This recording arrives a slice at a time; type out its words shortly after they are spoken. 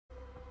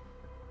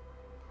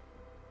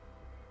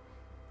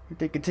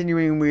Okay,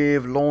 continuing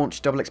with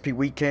launch double XP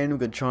weekend,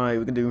 we're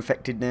gonna do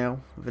Infected now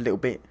with a little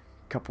bit,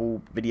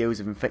 couple videos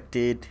of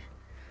Infected,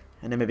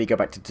 and then maybe go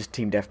back to just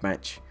Team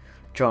Deathmatch,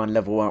 try and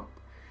level up.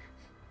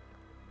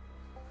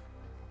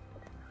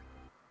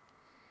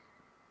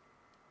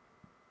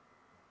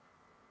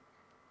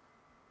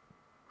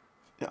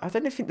 I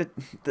don't think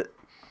that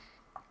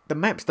the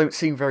maps don't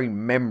seem very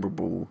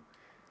memorable.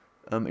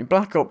 In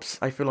Black Ops,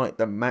 I feel like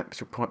the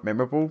maps are quite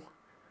memorable.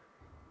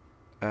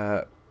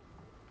 But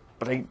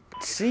they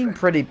seem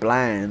pretty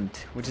bland,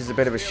 which is a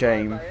bit of a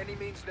shame.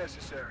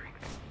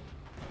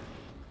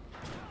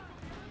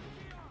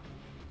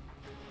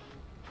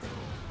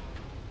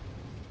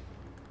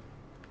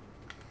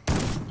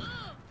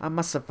 I'm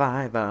a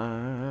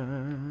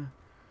survivor.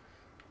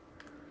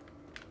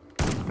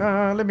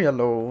 Ah, leave me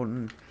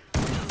alone.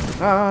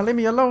 Ah, leave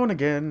me alone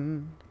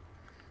again.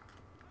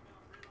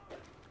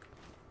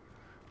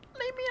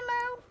 Leave me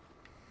alone.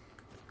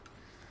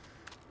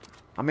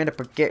 I'm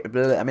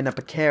in a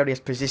precarious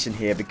position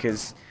here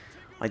because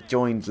I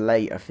joined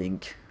late, I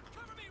think.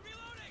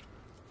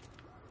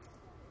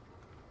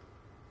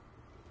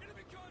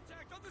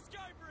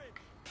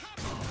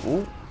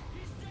 Oh.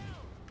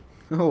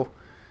 Oh.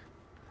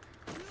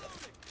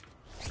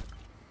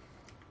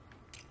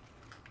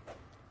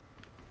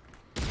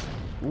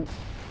 Ooh.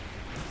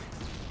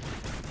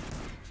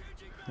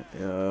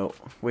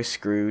 We're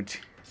screwed.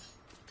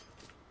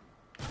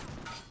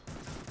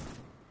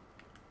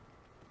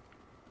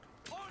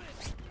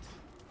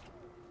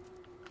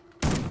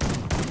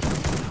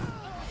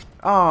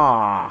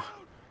 Ah!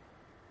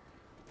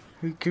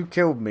 Who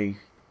killed me?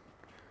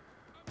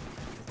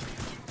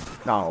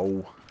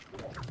 No.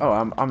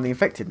 Oh, I'm the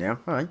Infected now.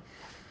 Alright.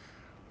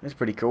 That's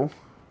pretty cool.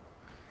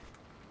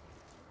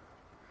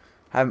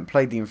 Haven't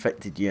played the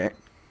Infected yet.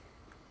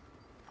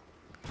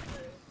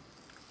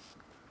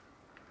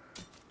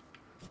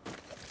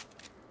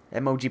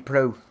 MLG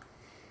Pro.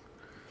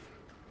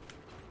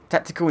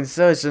 Tactical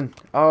Insertion.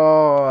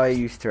 Oh, I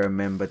used to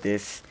remember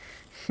this.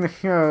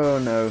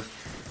 Oh no.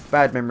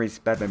 Bad memories,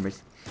 bad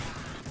memories.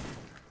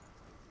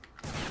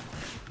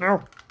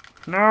 No.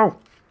 No.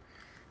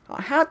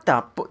 I had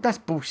that, but that's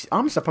bullshit.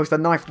 I'm supposed to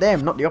knife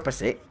them, not the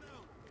opposite.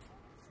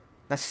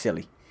 That's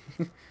silly.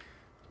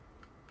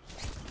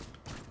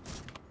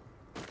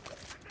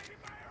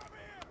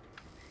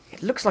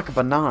 It looks like a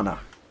banana.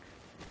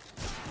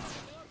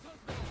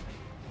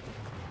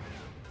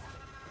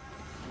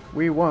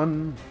 We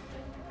won.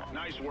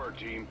 Nice work,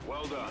 team.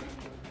 Well done.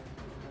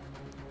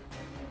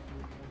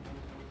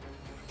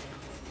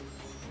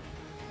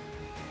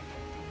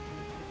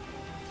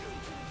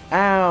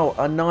 Ow!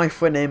 A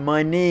knife went in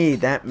my knee.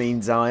 That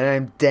means I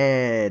am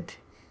dead.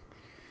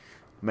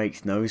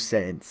 Makes no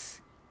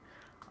sense.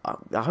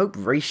 I hope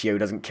ratio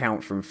doesn't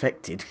count for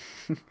Infected.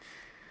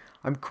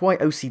 I'm quite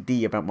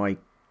OCD about my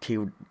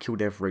kill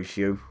death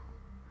ratio.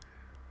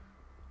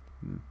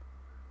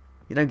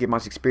 You don't get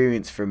much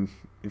experience from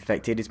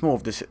Infected. It's more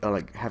of this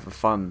like have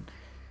fun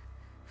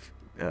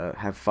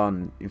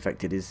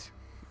Infected is.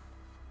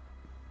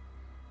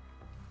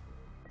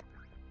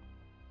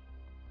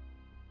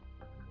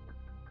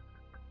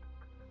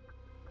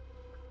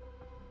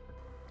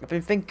 I've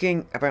been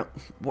thinking about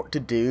what to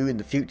do in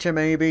the future,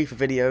 maybe for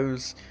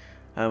videos.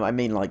 I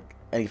mean, like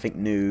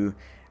anything new.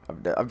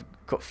 I've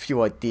got a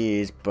few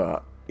ideas,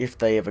 but if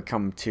they ever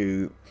come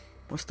to,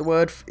 what's the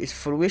word? Is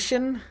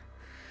fruition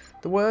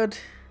the word?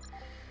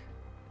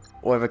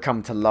 Or ever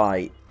come to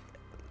light?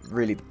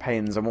 Really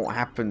depends on what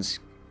happens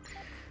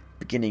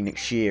beginning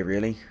next year,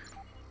 really.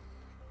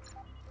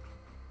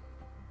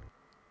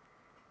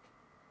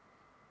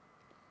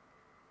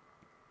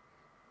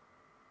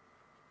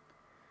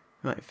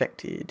 Right,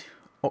 Infected.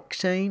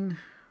 Octane.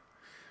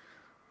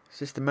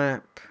 System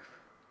map.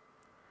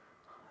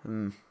 I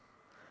don't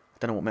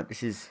know what map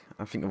this is.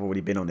 I think I've already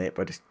been on it,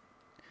 but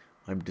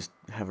I just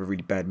have a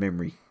really bad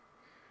memory.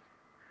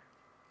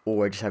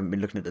 Or I just haven't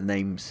been looking at the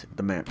names of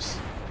the maps.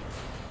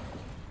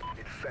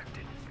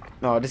 Infected.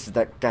 Oh, this is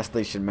that gas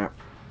station map.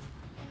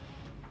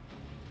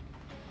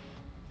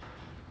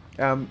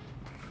 Mario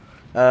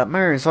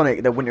and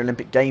Sonic, the Winter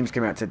Olympic Games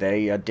came out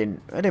today. I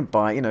didn't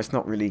buy it. You know, it's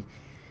not really.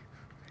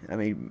 I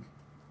mean,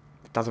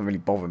 it doesn't really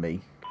bother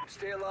me.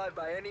 Stay alive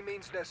by any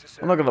means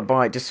necessary. I'm not gonna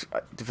buy it just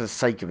for the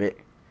sake of it.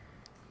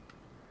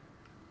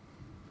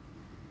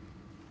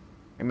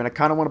 I mean, I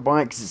kind of want to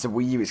buy it because it's a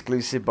Wii U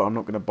exclusive, but I'm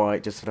not gonna buy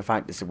it just for the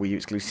fact it's a Wii U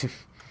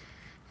exclusive.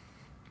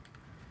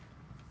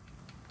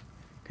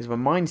 Because my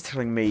mind's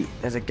telling me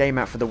there's a game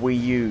out for the Wii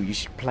U, you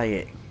should play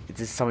it. It's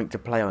just something to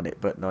play on it,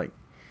 but like,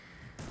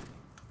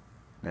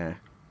 nah.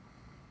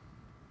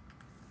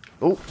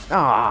 Oh,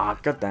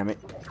 god damn it.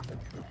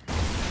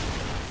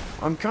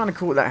 I'm kind of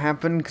cool that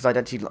happened because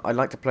I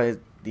like to play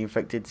the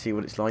Infected, see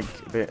what it's like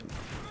a bit.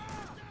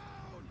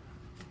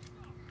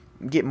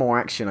 Get more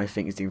action, I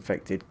think, is the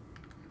Infected.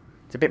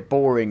 It's a bit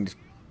boring.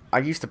 I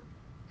used to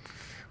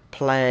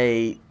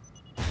play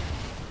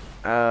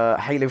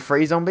Halo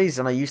 3 Zombies,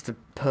 and I used to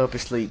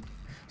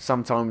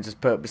sometimes just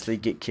purposely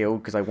get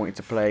killed because I wanted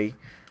to play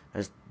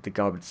as the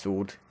guy with the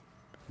sword,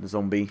 the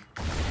zombie.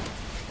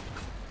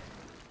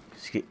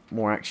 to get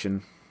more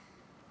action.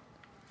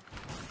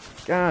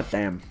 God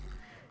damn.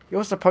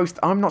 You're supposed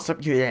to, I'm not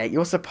supposed, yeah,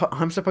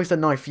 I'm supposed to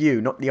knife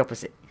you, not the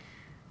opposite.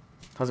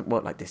 Doesn't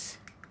work like this.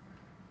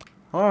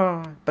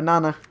 Oh,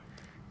 banana.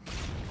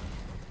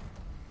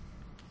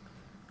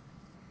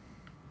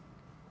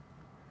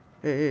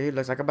 It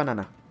looks like a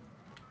banana.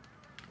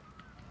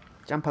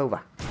 Jump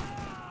over.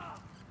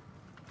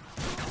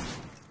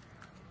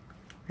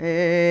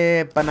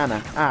 Hey,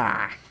 banana.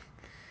 Ah.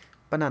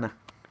 Banana.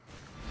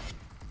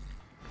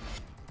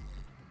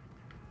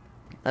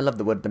 I love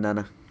the word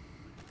banana.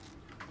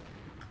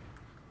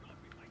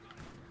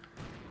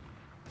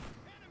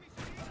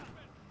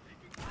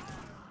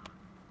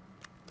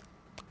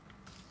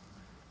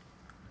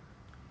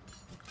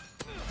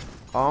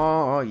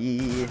 Oh,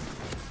 yeah.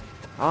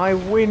 I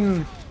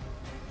win.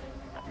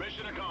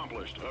 Mission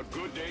accomplished. A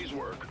good day's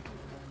work.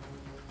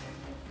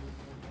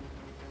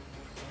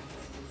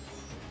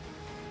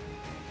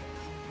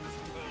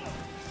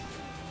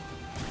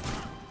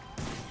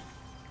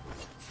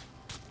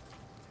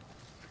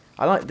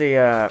 I like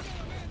the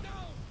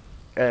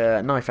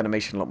knife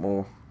animation a lot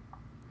more.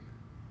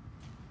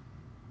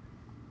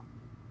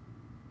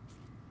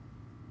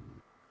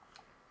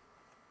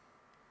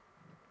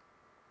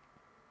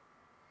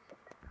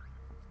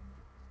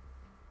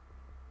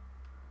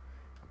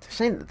 It's a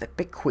shame that they're a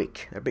bit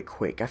quick. They're a bit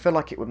quick. I feel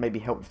like it would maybe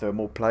help if there were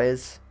more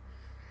players.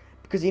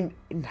 Because in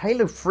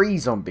Halo 3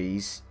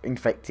 Zombies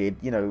Infected,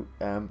 you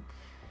know,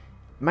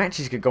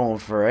 matches could go on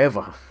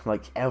forever.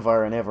 Like,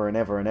 ever and ever and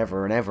ever and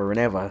ever and ever and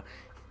ever.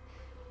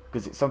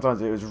 Because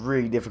sometimes it was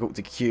really difficult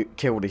to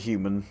kill the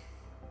human.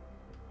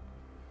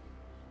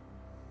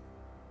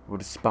 Or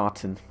the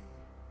Spartan.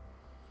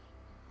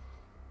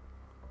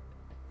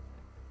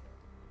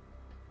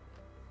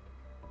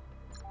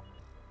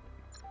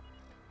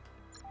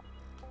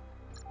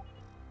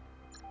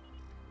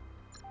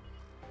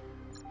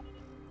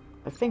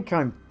 I think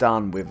I'm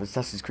done with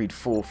Assassin's Creed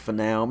 4 for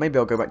now. Maybe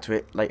I'll go back to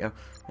it later.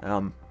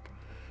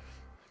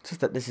 Just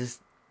that this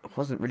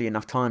wasn't really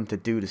enough time to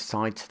do the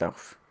side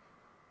stuff.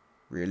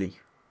 Really.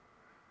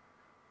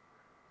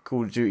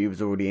 Call of Duty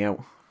was already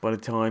out by the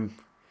time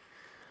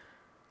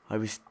I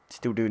was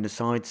still doing the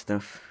side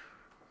stuff.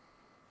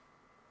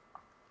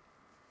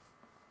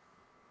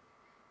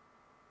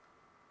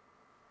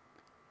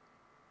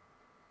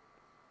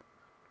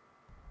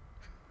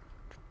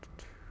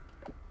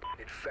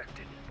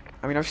 Infected.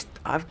 I mean,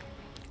 I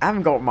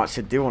haven't got much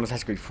to do on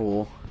Assassin's Creed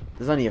 4.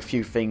 There's only a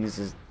few things,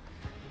 there's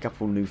a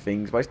couple new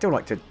things, but I still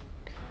like to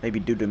maybe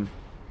do them.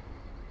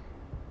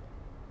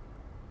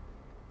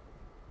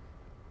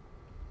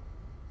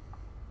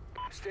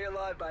 Stay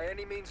alive by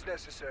any means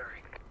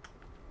necessary.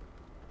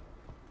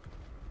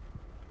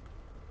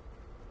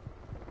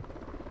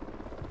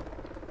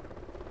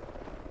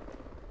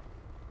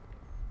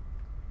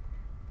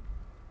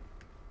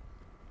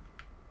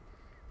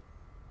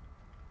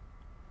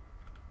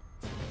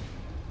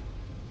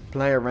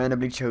 Player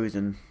randomly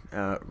chosen.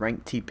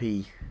 Rank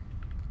TP.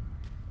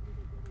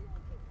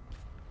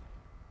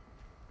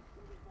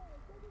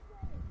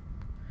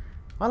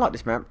 I like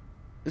this map.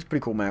 It's a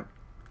pretty cool map.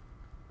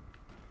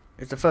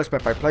 It's the first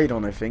map I played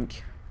on, I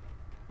think.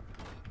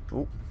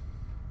 Oh.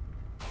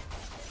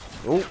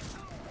 Oh.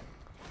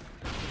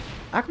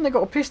 How come they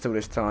got a pistol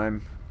this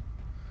time?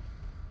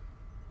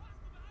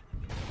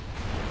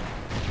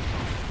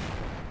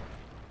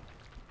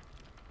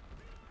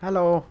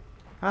 Hello.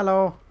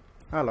 Hello.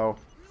 Hello.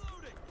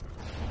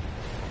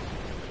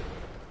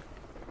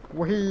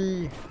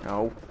 Whee!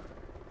 No.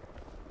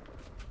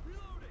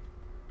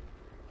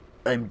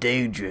 I'm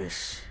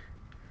dangerous.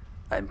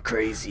 I'm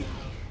crazy.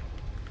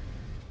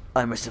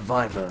 I'm a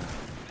survivor.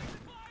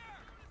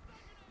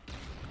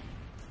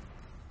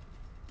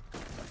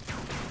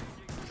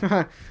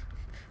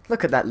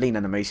 Look at that lean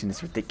animation,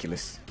 it's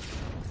ridiculous.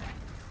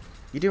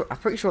 I'm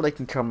pretty sure they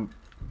can come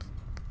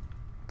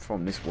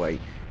from this way.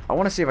 I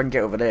want to see if I can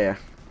get over there.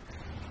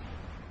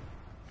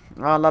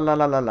 Ah, la la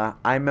la la la.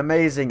 I'm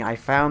amazing. I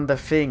found the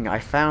thing. I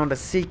found a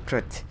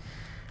secret.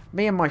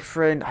 Me and my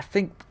friend, I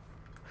think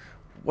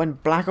when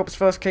Black Ops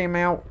first came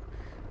out,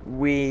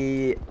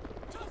 we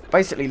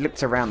basically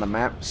looked around the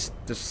maps,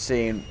 just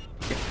seeing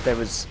if there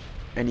was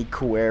any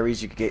cool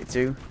areas you could get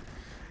to.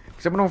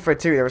 Because in Modern Warfare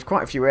 2, there was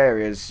quite a few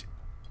areas,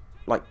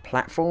 like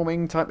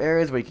platforming type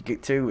areas where you could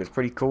get to. It was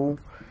pretty cool.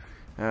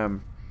 I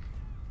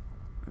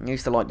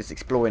used to like just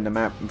exploring the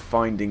map and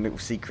finding little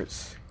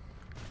secrets.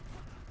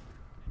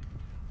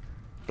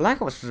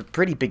 Black Ops was a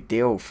pretty big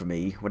deal for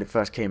me when it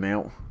first came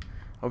out.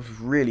 I was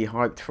really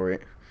hyped for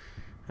it.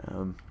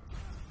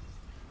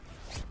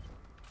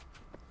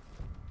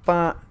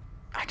 But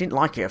I didn't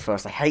like it at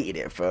first. I hated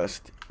it at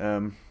first.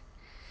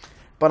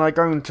 But I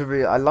grown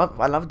to I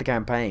loved the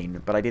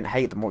campaign, but I didn't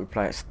hate the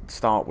multiplayer to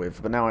start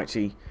with. But now I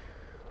actually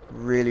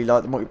really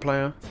like the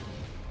multiplayer.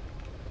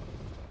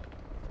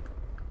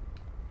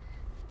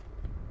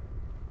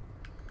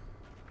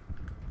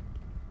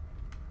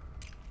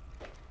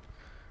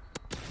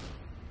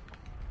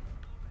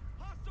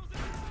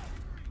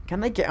 Can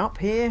they get up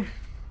here?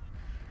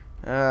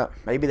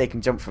 Maybe they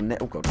can jump from there.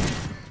 Oh god.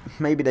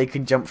 Maybe they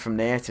can jump from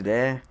there to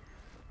there.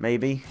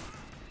 Maybe.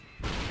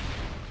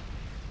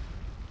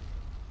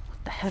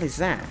 What the hell is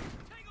that?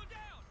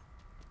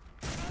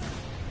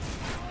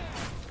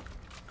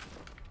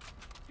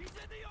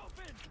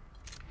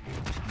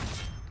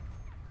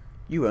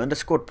 You earned a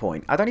squad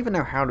point. I don't even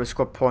know how the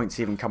squad points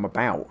even come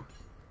about.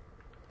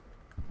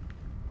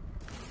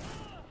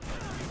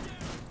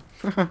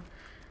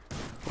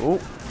 Oh.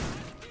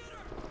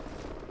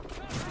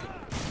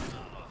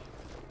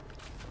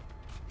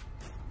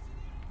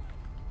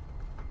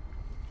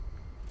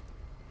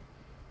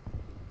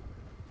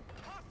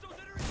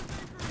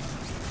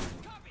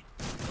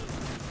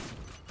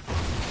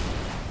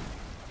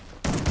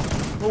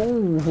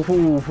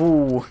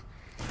 Ooh.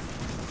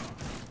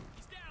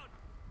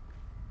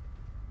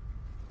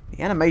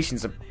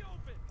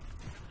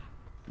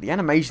 The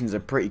animations are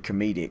pretty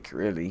comedic,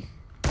 really.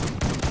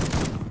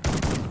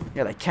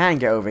 Yeah, they can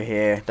get over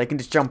here. They can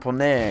just jump on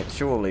there,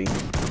 surely.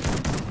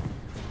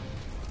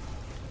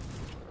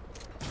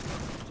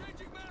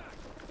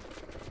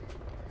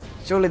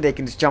 Surely they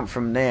can just jump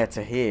from there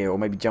to here, or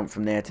maybe jump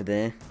from there to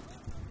there.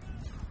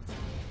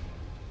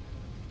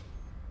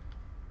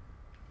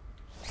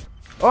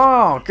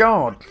 Oh,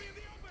 God!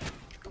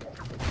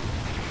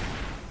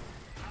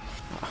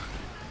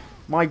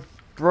 My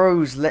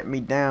bros let me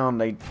down.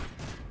 They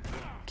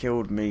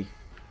killed me.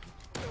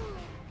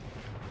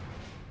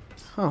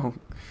 Oh,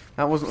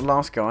 that wasn't the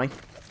last guy.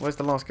 Where's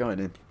the last guy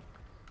then?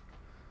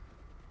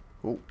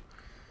 Oh.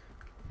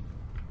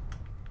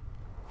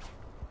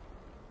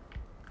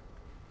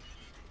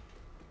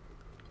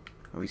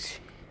 Oh, he's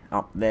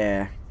up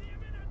there.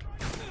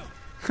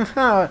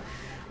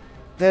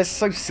 They're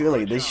so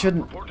silly. They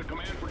shouldn't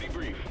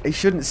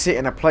sit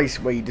in a place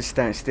where you just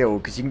stand still,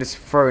 because you can just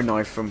throw a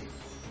knife from.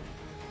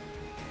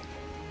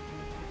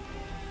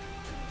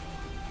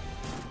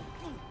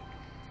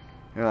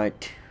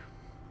 Right.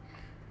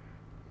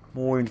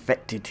 More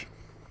Infected.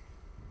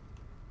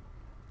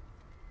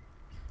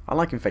 I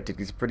like Infected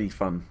because it's a pretty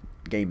fun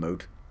game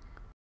mode.